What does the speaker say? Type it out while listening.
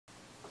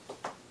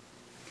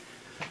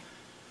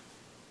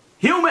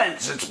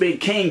Humans, it's me,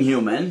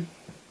 Kinghuman,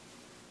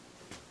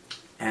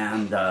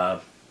 and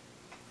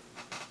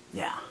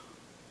yeah,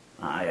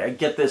 I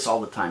get this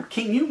all the time.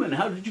 Kinghuman,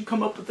 how did you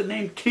come up with the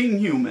name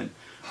Kinghuman?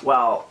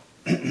 Well,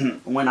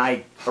 when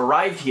I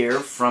arrived here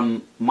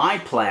from my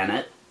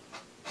planet,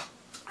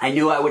 I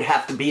knew I would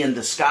have to be in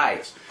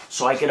disguise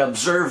so I could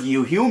observe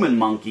you human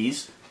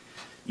monkeys,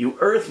 you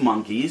earth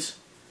monkeys,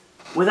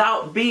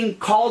 without being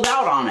called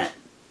out on it.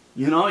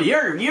 You know,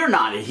 you're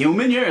not a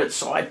human.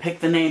 So I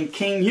picked the name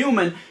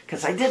Kinghuman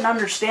because I didn't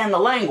understand the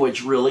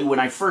language really when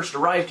I first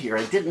arrived here.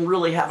 I didn't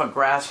really have a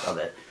grasp of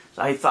it.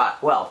 So I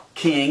thought, well,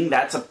 king,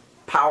 that's a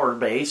power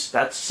base.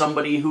 That's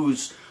somebody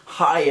who's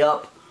high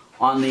up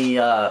on the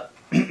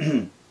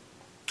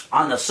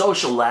on the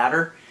social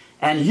ladder.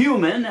 And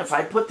human, if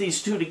I put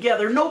these two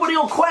together, nobody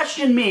will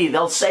question me.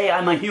 They'll say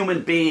I'm a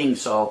human being.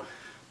 So,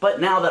 but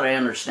now that I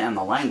understand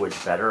the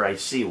language better, I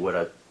see what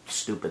a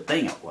stupid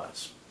thing it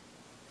was.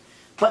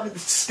 But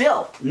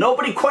still,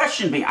 nobody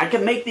questioned me. I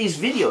can make these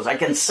videos. I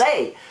can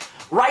say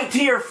right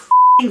to your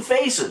f***ing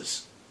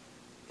faces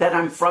that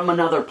I'm from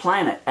another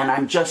planet and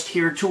I'm just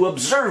here to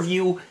observe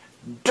you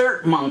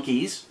dirt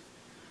monkeys.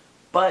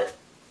 But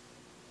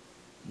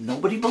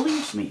nobody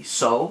believes me.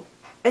 So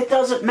it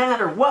doesn't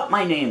matter what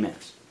my name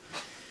is.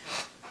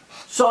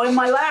 So in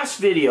my last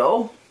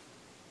video,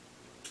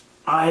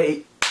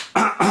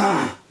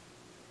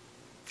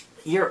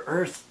 your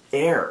earth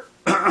air.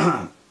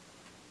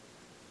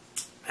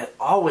 It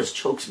always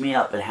chokes me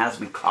up. It has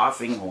me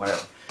coughing or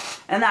whatever.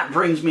 And that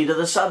brings me to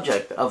the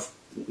subject of,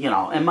 you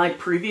know, in my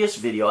previous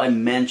video I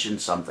mentioned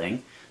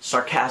something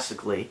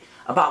sarcastically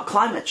about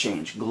climate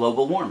change,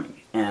 global warming.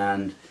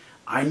 And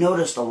I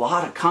noticed a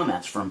lot of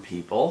comments from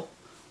people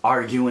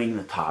arguing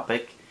the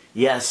topic.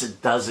 Yes,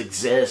 it does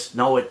exist.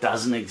 No, it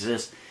doesn't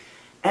exist.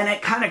 And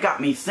it kind of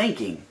got me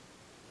thinking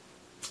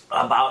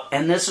about,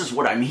 and this is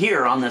what I'm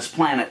here on this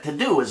planet to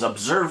do, is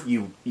observe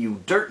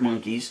you dirt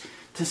monkeys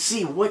to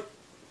see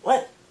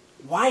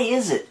why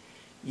is it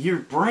your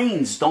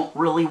brains don't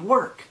really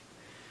work?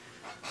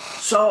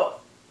 So,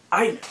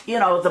 you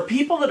know, the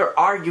people that are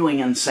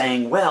arguing and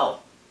saying,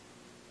 well,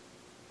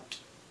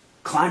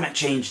 climate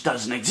change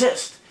doesn't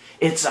exist.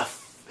 It's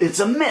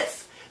a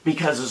myth,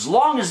 because as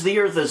long as the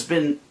Earth has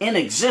been in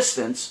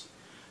existence,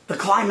 the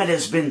climate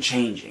has been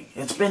changing.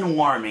 It's been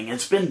warming.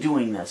 It's been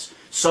doing this.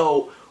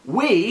 So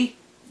we,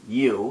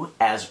 you,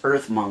 as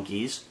Earth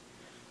monkeys,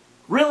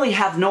 really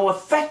have no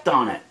effect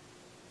on it.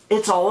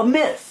 It's all a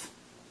myth.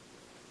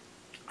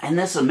 And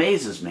this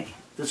amazes me.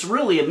 This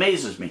really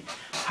amazes me.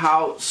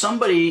 How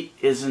somebody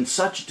is in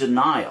such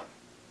denial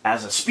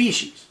as a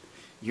species.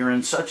 You're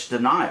in such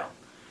denial.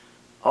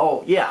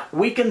 Oh, yeah,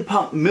 we can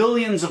pump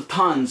millions of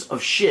tons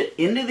of shit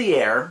into the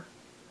air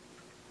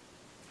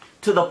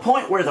to the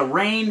point where the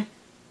rain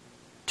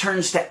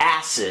turns to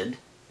acid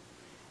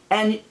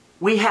and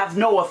we have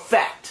no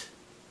effect.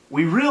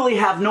 We really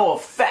have no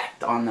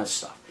effect on this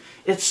stuff.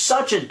 It's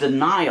such a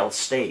denial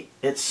state.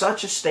 It's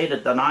such a state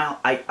of denial.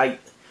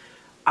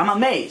 I'm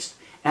amazed.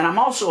 And I'm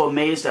also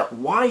amazed at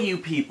why you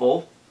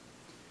people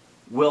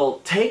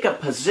will take a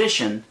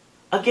position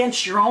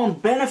against your own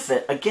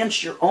benefit,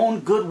 against your own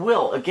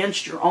goodwill,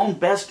 against your own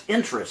best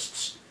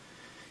interests.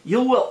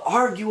 You will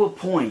argue a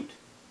point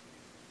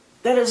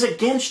that is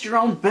against your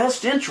own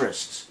best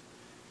interests.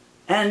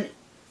 And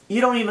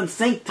you don't even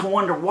think to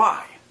wonder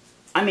why.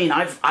 I mean,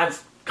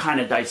 I've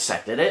kind of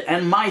dissected it,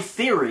 and my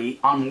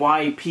theory on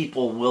why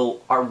people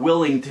are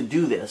willing to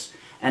do this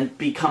and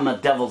become a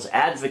devil's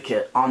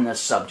advocate on this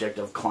subject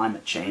of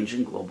climate change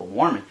and global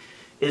warming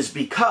is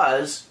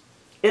because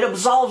it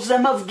absolves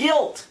them of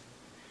guilt.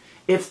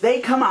 If they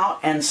come out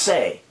and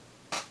say,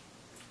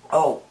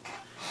 oh,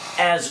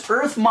 as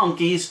Earth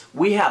monkeys,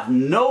 we have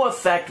no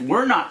effect,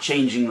 we're not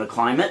changing the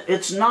climate,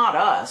 it's not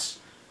us,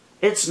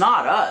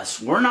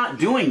 we're not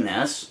doing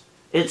this,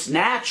 it's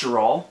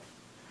natural,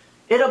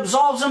 it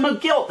absolves them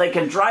of guilt. They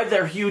can drive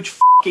their huge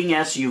fucking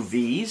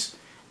SUVs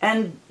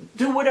and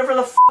do whatever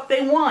the fuck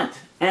they want,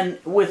 and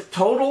with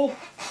total,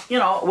 you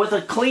know, with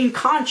a clean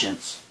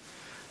conscience.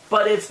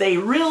 But if they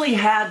really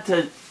had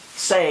to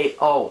say,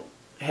 oh,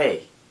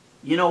 hey,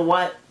 you know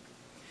what,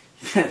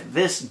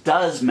 this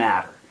does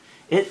matter.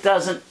 It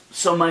doesn't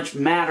so much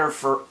matter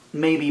for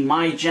maybe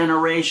my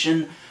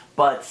generation,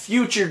 but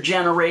future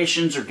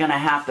generations are going to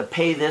have to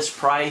pay this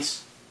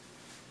price,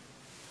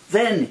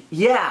 then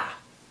yeah,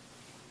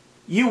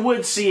 you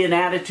would see an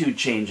attitude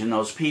change in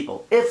those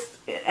people. If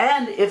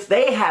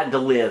they had to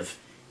live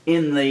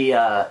in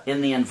the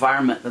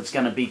environment that's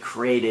going to be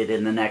created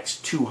in the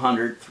next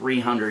 200,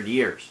 300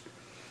 years,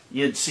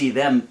 you'd see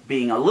them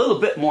being a little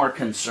bit more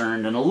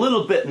concerned and a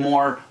little bit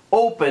more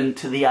open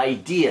to the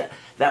idea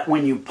that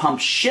when you pump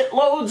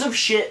shitloads of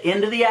shit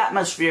into the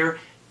atmosphere,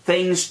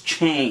 things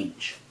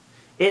change.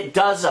 It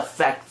does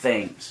affect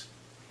things.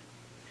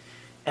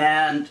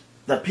 And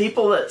the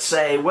people that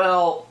say,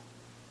 well,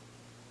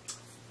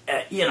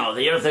 you know,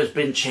 the Earth has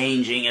been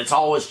changing, it's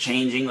always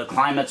changing, the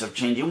climates are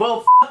changing.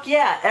 Well, fuck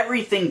yeah,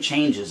 everything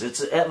changes.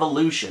 It's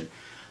evolution.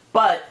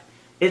 But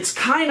it's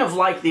kind of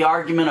like the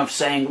argument of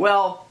saying,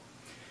 well,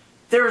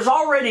 there's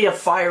already a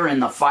fire in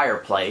the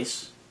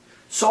fireplace,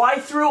 so I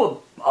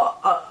threw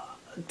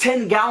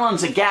 10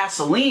 gallons of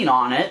gasoline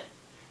on it,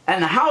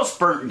 and the house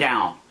burnt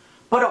down.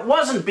 But it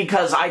wasn't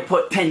because I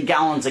put 10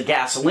 gallons of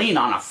gasoline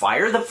on a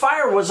fire. The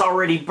fire was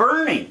already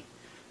burning.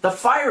 The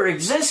fire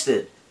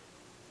existed.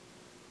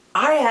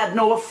 I had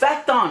no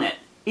effect on it,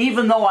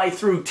 even though I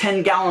threw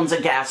 10 gallons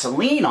of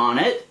gasoline on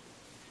it.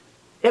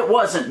 It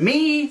wasn't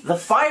me. The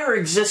fire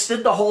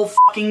existed the whole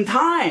fucking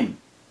time.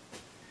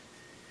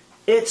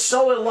 It's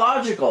so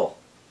illogical.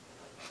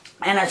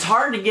 And it's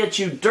hard to get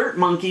you dirt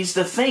monkeys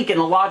to think in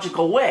a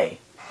logical way.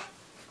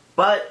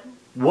 But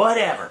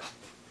whatever.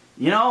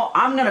 You know,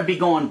 I'm going to be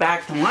going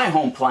back to my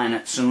home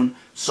planet soon,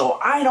 so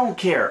I don't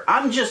care.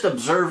 I'm just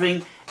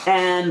observing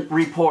and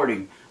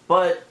reporting.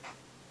 But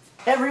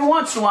every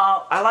once in a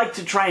while, I like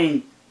to try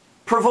and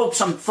provoke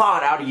some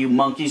thought out of you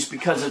monkeys,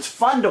 because it's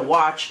fun to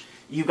watch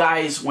you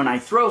guys when I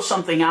throw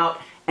something out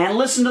and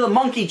listen to the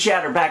monkey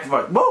chatter back and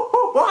forth.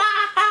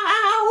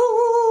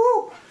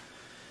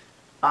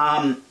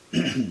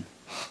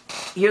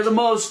 You're the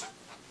most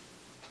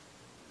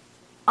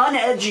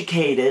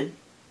uneducated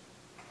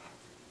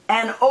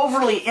and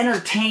overly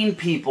entertained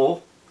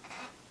people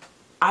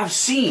I've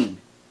seen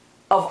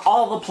of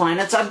all the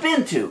planets I've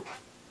been to.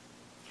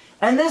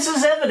 And this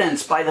is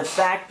evidenced by the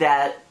fact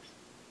that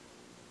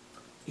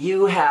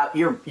you have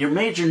your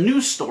major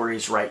news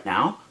stories right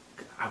now.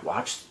 I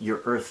watched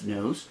your Earth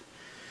news.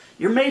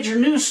 Your major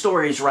news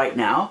stories right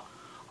now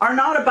are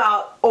not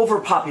about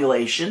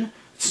overpopulation.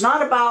 It's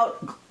not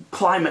about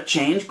climate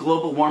change,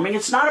 global warming.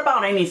 It's not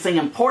about anything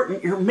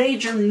important. Your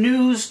major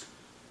news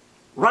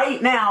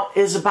right now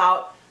is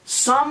about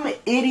some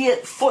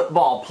idiot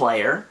football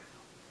player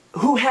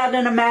who had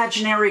an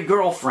imaginary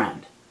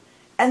girlfriend.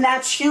 And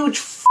that's huge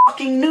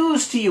fucking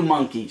news to you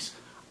monkeys.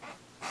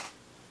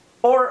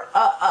 Or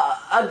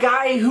a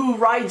guy who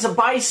rides a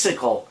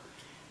bicycle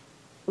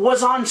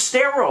was on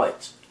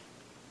steroids.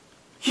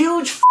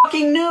 Huge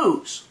fucking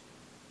news.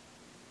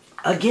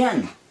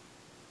 Again,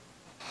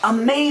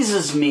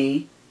 amazes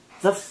me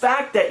the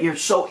fact that you're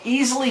so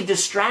easily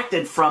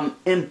distracted from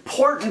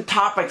important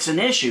topics and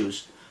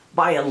issues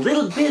by a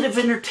little bit of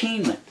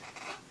entertainment.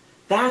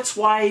 That's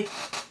why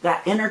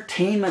that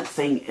entertainment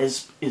thing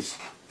is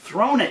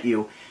thrown at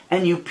you,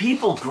 and you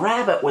people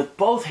grab it with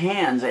both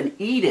hands and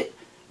eat it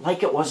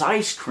like it was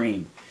ice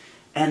cream,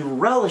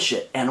 and relish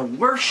it and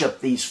worship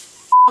these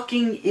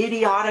fucking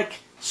idiotic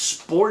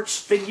sports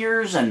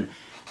figures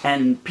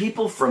and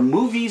people from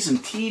movies and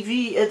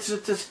TV.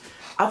 It's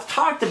I've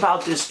talked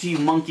about this to you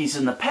monkeys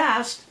in the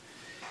past.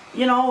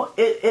 You know,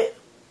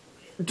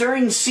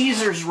 during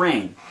Caesar's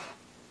reign,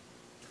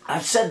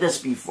 I've said this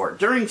before.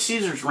 During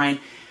Caesar's reign,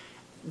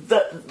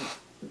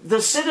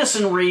 the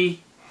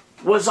citizenry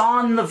was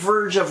on the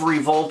verge of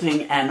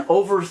revolting and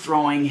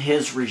overthrowing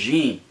his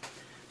regime.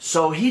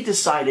 So he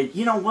decided,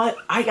 you know what?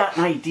 I got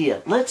an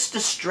idea. Let's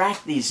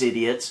distract these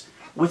idiots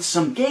with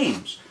some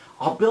games.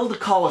 I'll build a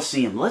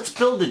coliseum. Let's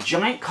build a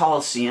giant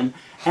coliseum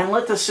and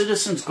let the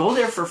citizens go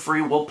there for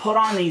free. We'll put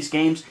on these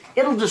games.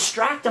 It'll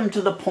distract them to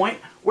the point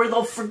where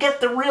they'll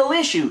forget the real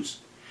issues.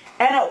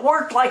 And it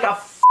worked like a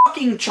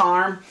fucking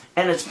charm,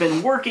 and it's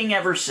been working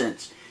ever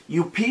since.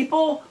 You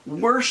people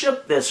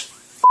worship this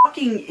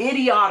fucking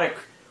idiotic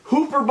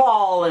hooper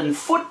ball and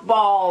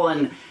football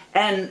and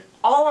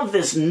all of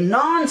this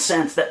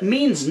nonsense that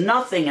means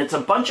nothing. It's a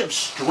bunch of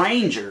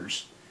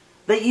strangers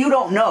that you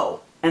don't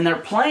know, and they're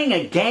playing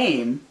a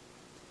game,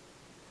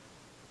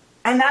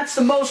 and that's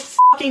the most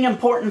fucking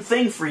important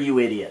thing for you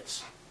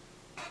idiots.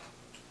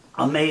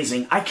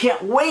 Amazing. I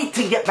can't wait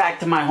to get back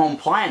to my home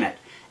planet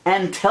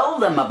and tell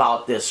them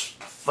about this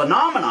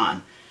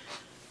phenomenon.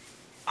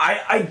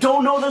 I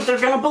don't know that they're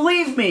going to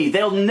believe me.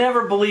 They'll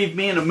never believe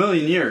me in a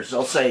million years.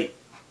 They'll say,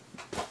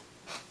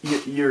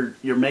 you're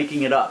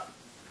making it up.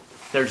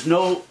 There's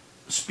no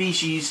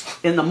species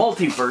in the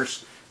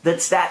multiverse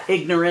that's that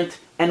ignorant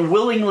and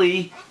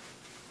willingly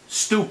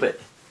stupid.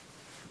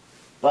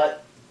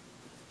 But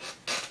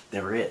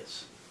there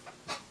is.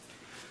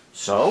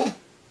 So,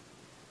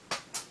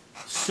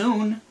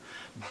 soon,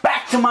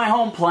 back to my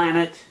home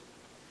planet,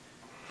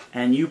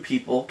 and you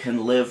people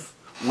can live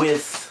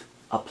with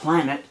a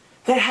planet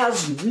that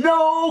has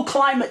no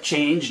climate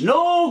change,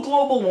 no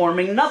global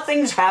warming,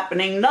 nothing's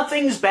happening,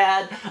 nothing's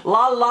bad,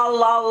 la la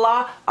la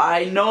la,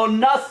 I know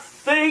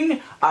nothing,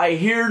 I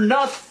hear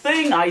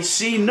nothing, I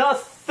see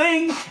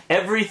nothing,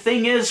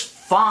 everything is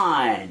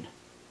fine.